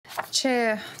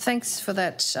Chair, thanks for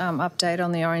that update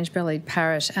on the orange-bellied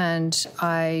parrot, and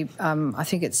I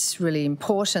think it's really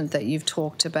important that you've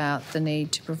talked about the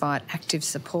need to provide active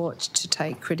support to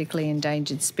take critically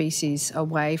endangered species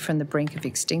away from the brink of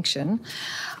extinction.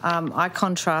 I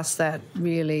contrast that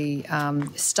really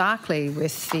starkly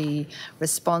with the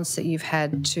response that you've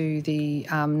had to the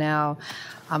now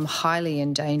highly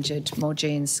endangered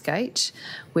Maugean skate,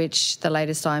 which the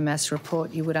latest IMAS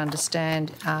report, you would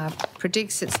understand,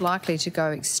 predicts it's likely to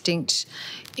go extinct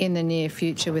in the near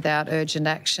future without urgent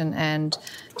action, and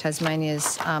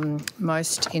Tasmania's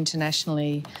most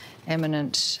internationally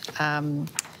eminent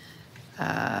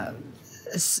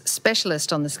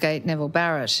specialist on the skate, Neville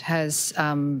Barrett, has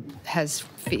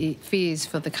fears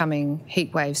for the coming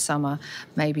heatwave summer,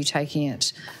 maybe taking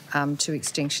it to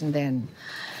extinction then.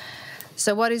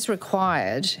 So what is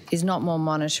required is not more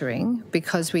monitoring,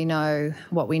 because we know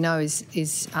what we know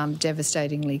is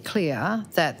devastatingly clear,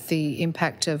 that the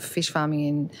impact of fish farming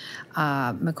in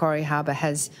Macquarie Harbour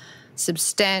has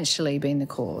substantially been the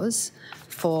cause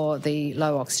for the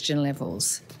low oxygen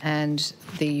levels. And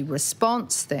the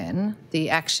response then,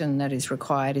 the action that is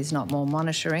required, is not more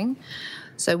monitoring.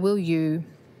 So will you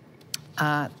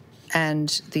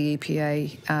and the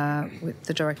EPA, with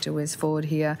the Director Wes Ford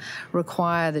here,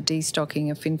 require the destocking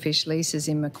of finfish leases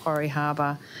in Macquarie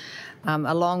Harbour,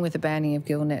 along with the banning of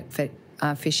gillnet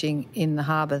fishing in the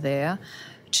harbour there,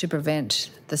 to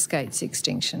prevent the skate's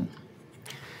extinction?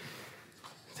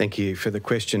 Thank you for the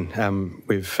question.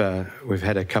 We've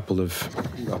had a couple of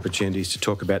opportunities to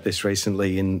talk about this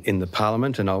recently in the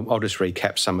Parliament, and I'll just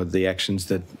recap some of the actions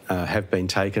that have been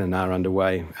taken and are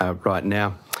underway right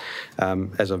now.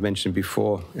 As I've mentioned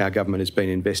before, our government has been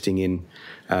investing in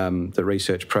the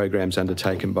research programs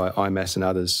undertaken by IMAS and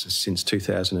others since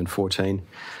 2014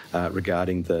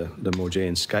 regarding the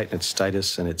Maugean skate and its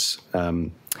status and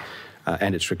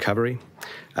its recovery.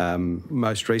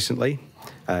 Most recently,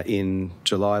 in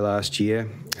July last year,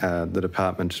 the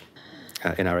department,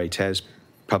 NRE TAS,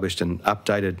 published an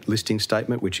updated listing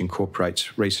statement which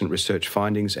incorporates recent research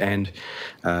findings and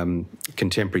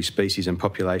contemporary species and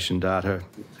population data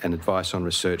and advice on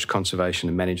research, conservation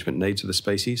and management needs of the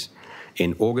species.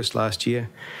 In August last year,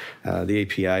 the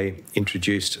EPA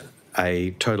introduced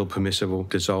a total permissible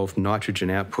dissolved nitrogen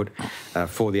output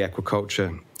for the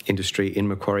aquaculture industry in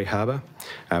Macquarie Harbour,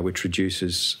 which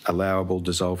reduces allowable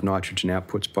dissolved nitrogen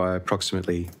outputs by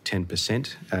approximately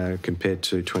 10% compared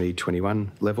to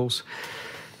 2021 levels.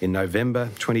 In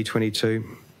November 2022,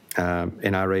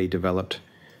 NRE developed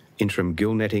interim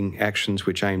gill netting actions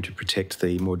which aim to protect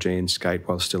the Maugean skate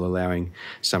while still allowing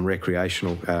some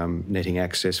recreational netting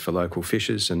access for local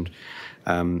fishers, and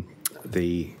now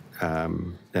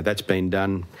that's been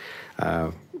done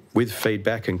with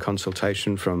feedback and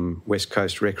consultation from West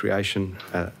Coast Recreation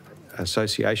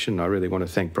Association. I really want to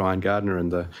thank Brian Gardner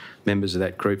and the members of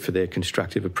that group for their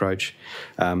constructive approach,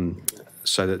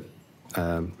 so that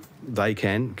they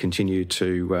can continue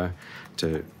to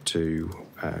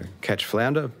catch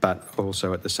flounder, but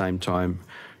also at the same time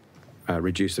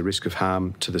reduce the risk of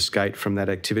harm to the skate from that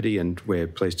activity. And we're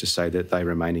pleased to say that they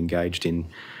remain engaged in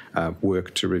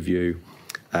work to review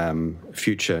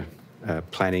future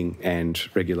planning and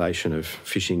regulation of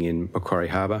fishing in Macquarie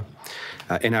Harbour.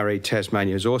 NRE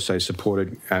Tasmania has also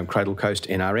supported Cradle Coast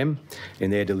NRM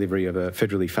in their delivery of a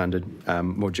federally funded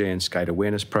Maugean skate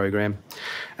awareness program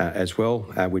as well,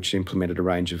 which implemented a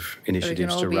range of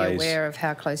initiatives to raise... We can all be aware of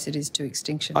how close it is to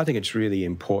extinction. I think it's really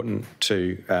important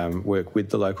to work with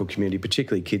the local community,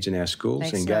 particularly kids in our schools,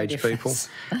 Makes engage no people.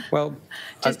 Well,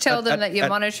 just tell them that you're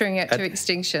monitoring it to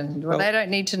extinction. Well, they don't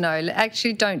need to know.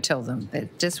 Actually, don't tell them.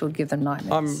 It just will give them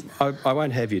nightmares. I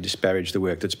won't have you disparage the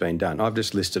work that's been done. I've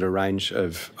just listed a range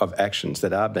of actions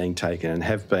that are being taken and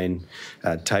have been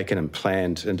taken and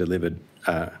planned and delivered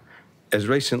as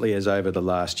recently as over the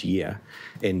last year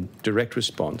in direct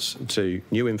response to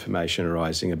new information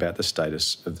arising about the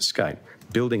status of the skate,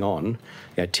 building on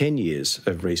 10 years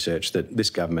of research that this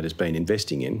government has been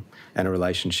investing in and a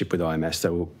relationship with IMAS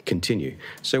that will continue.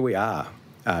 So we are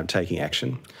taking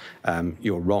action.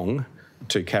 You're wrong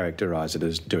to characterise it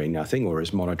as doing nothing or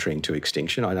as monitoring to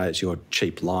extinction. I know it's your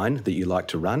cheap line that you like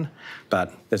to run,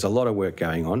 but there's a lot of work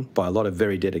going on by a lot of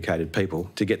very dedicated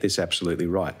people to get this absolutely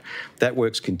right. That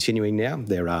work's continuing now.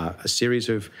 There are a series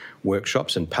of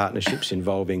workshops and partnerships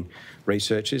involving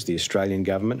researchers, the Australian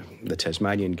Government, the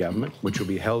Tasmanian Government, which will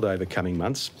be held over coming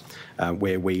months,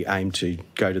 where we aim to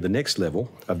go to the next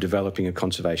level of developing a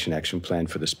conservation action plan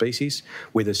for the species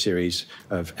with a series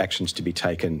of actions to be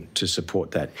taken to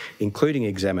support that, including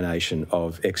examination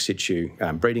of ex situ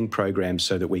breeding programs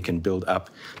so that we can build up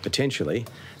potentially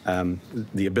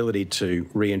the ability to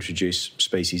reintroduce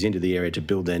species into the area to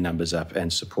build their numbers up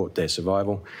and support their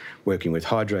survival, working with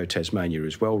Hydro Tasmania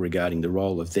as well regarding the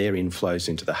role of their inflows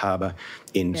into the harbour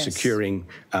in securing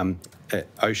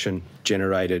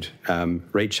ocean-generated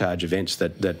recharge events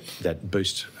that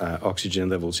boost oxygen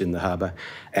levels in the harbour.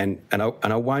 And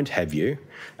I won't have you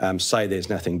say there's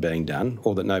nothing being done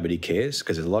or that nobody cares,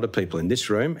 because there's a lot of people in this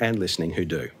room and listening who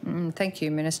do. Thank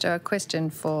you, Minister. A question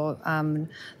for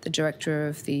the Director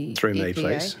of the Through EPA. me,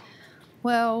 please.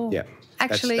 Well, yeah.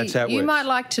 Actually, that's how it you works. might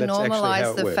like to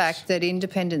normalise the works. fact that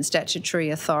independent statutory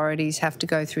authorities have to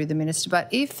go through the Minister. But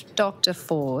if Dr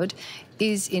Ford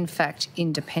is in fact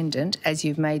independent, as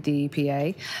you've made the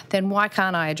EPA, then why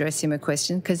can't I address him a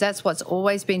question? Because that's what's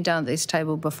always been done at this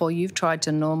table before. You've tried to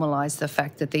normalise the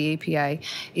fact that the EPA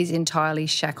is entirely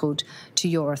shackled to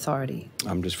your authority.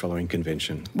 I'm just following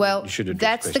convention. Well,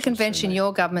 that's the convention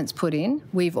your government's put in.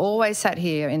 We've always sat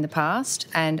here in the past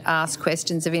and asked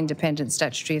questions of independent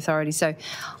statutory authority. So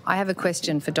I have a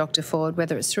question for Dr Ford,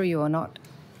 whether it's through you or not.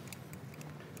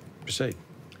 Proceed.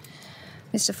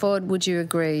 Mr Ford, would you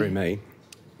agree? Through me.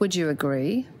 Would you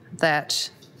agree that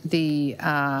the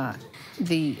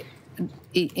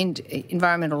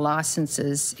environmental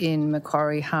licences in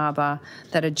Macquarie Harbour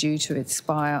that are due to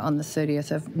expire on the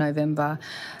 30th of November,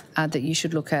 that you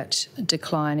should look at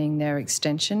declining their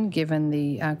extension given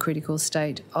the critical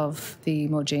state of the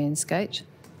Maugean Skate?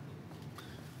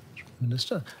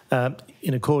 Minister,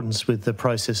 in accordance with the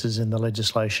processes in the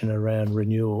legislation around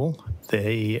renewal,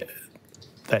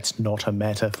 that's not a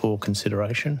matter for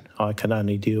consideration. I can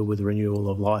only deal with renewal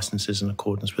of licences in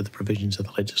accordance with the provisions of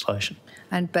the legislation.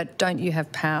 But don't you have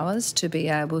powers to be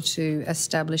able to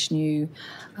establish new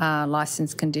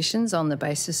licence conditions on the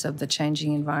basis of the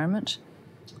changing environment?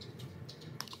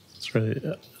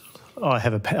 I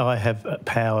have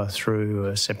power through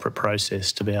a separate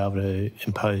process to be able to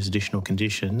impose additional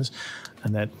conditions,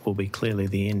 and that will be clearly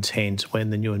the intent when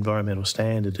the new environmental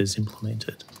standard is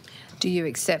implemented. Do you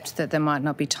accept that there might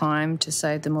not be time to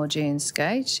save the Maugean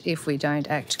Skate if we don't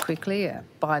act quickly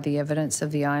by the evidence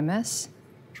of the IMS?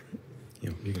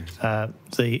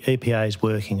 The EPA is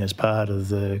working as part of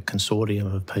the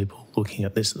consortium of people looking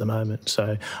at this at the moment.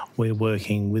 So we're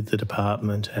working with the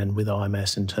department and with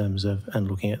IMS in terms of and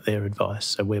looking at their advice.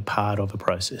 So we're part of a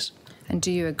process. And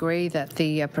do you agree that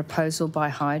the proposal by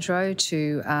Hydro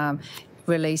to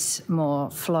release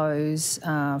more flows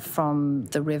from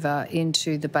the river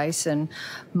into the basin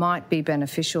might be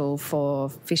beneficial for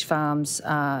fish farms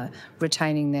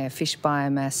retaining their fish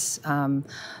biomass,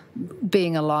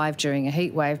 being alive during a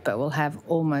heat wave, but will have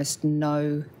almost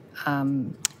no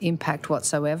impact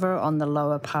whatsoever on the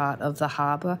lower part of the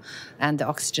harbour and the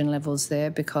oxygen levels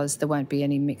there, because there won't be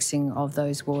any mixing of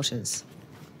those waters?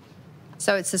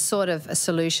 So it's a sort of a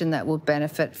solution that will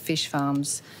benefit fish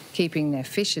farms keeping their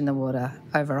fish in the water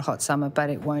over a hot summer, but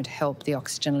it won't help the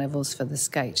oxygen levels for the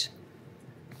skate.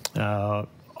 I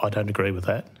don't agree with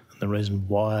that. And the reason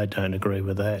why I don't agree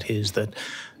with that is that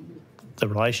the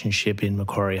relationship in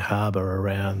Macquarie Harbour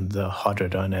around the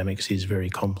hydrodynamics is very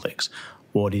complex.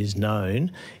 What is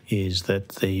known is that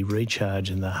the recharge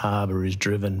in the harbour is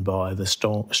driven by the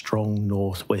strong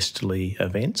northwesterly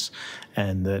events,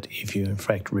 and that if you in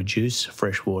fact reduce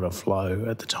freshwater flow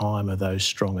at the time of those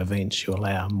strong events, you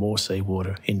allow more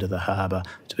seawater into the harbour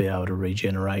to be able to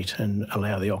regenerate and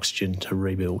allow the oxygen to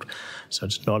rebuild. So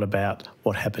it's not about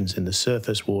what happens in the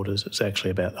surface waters, it's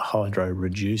actually about the hydro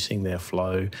reducing their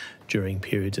flow during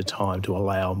periods of time to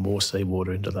allow more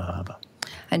seawater into the harbour.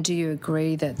 And do you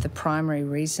agree that the primary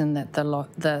reason that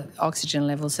the oxygen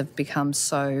levels have become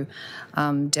so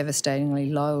devastatingly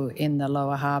low in the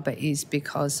lower harbour is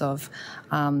because of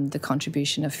the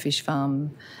contribution of fish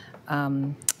farm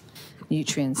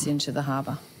nutrients into the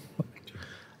harbour?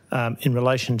 In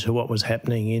relation to what was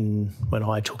happening when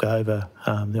I took over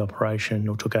the operation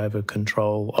or took over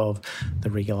control of the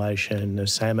regulation of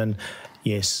salmon,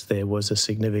 yes, there was a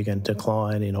significant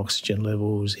decline in oxygen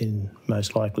levels in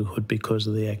most likelihood because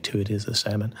of the activities of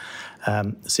salmon.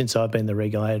 Since I've been the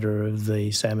regulator of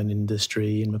the salmon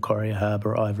industry in Macquarie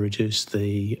Harbour, I've reduced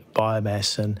the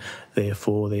biomass and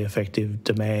therefore the effective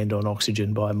demand on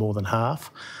oxygen by more than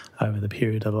half over the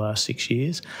period of the last 6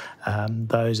 years.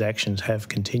 Those actions have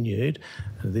continued.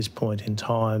 At this point in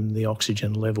time, the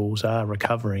oxygen levels are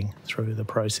recovering through the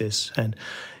process, and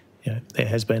there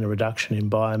has been a reduction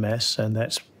in biomass, and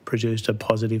that's produced a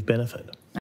positive benefit.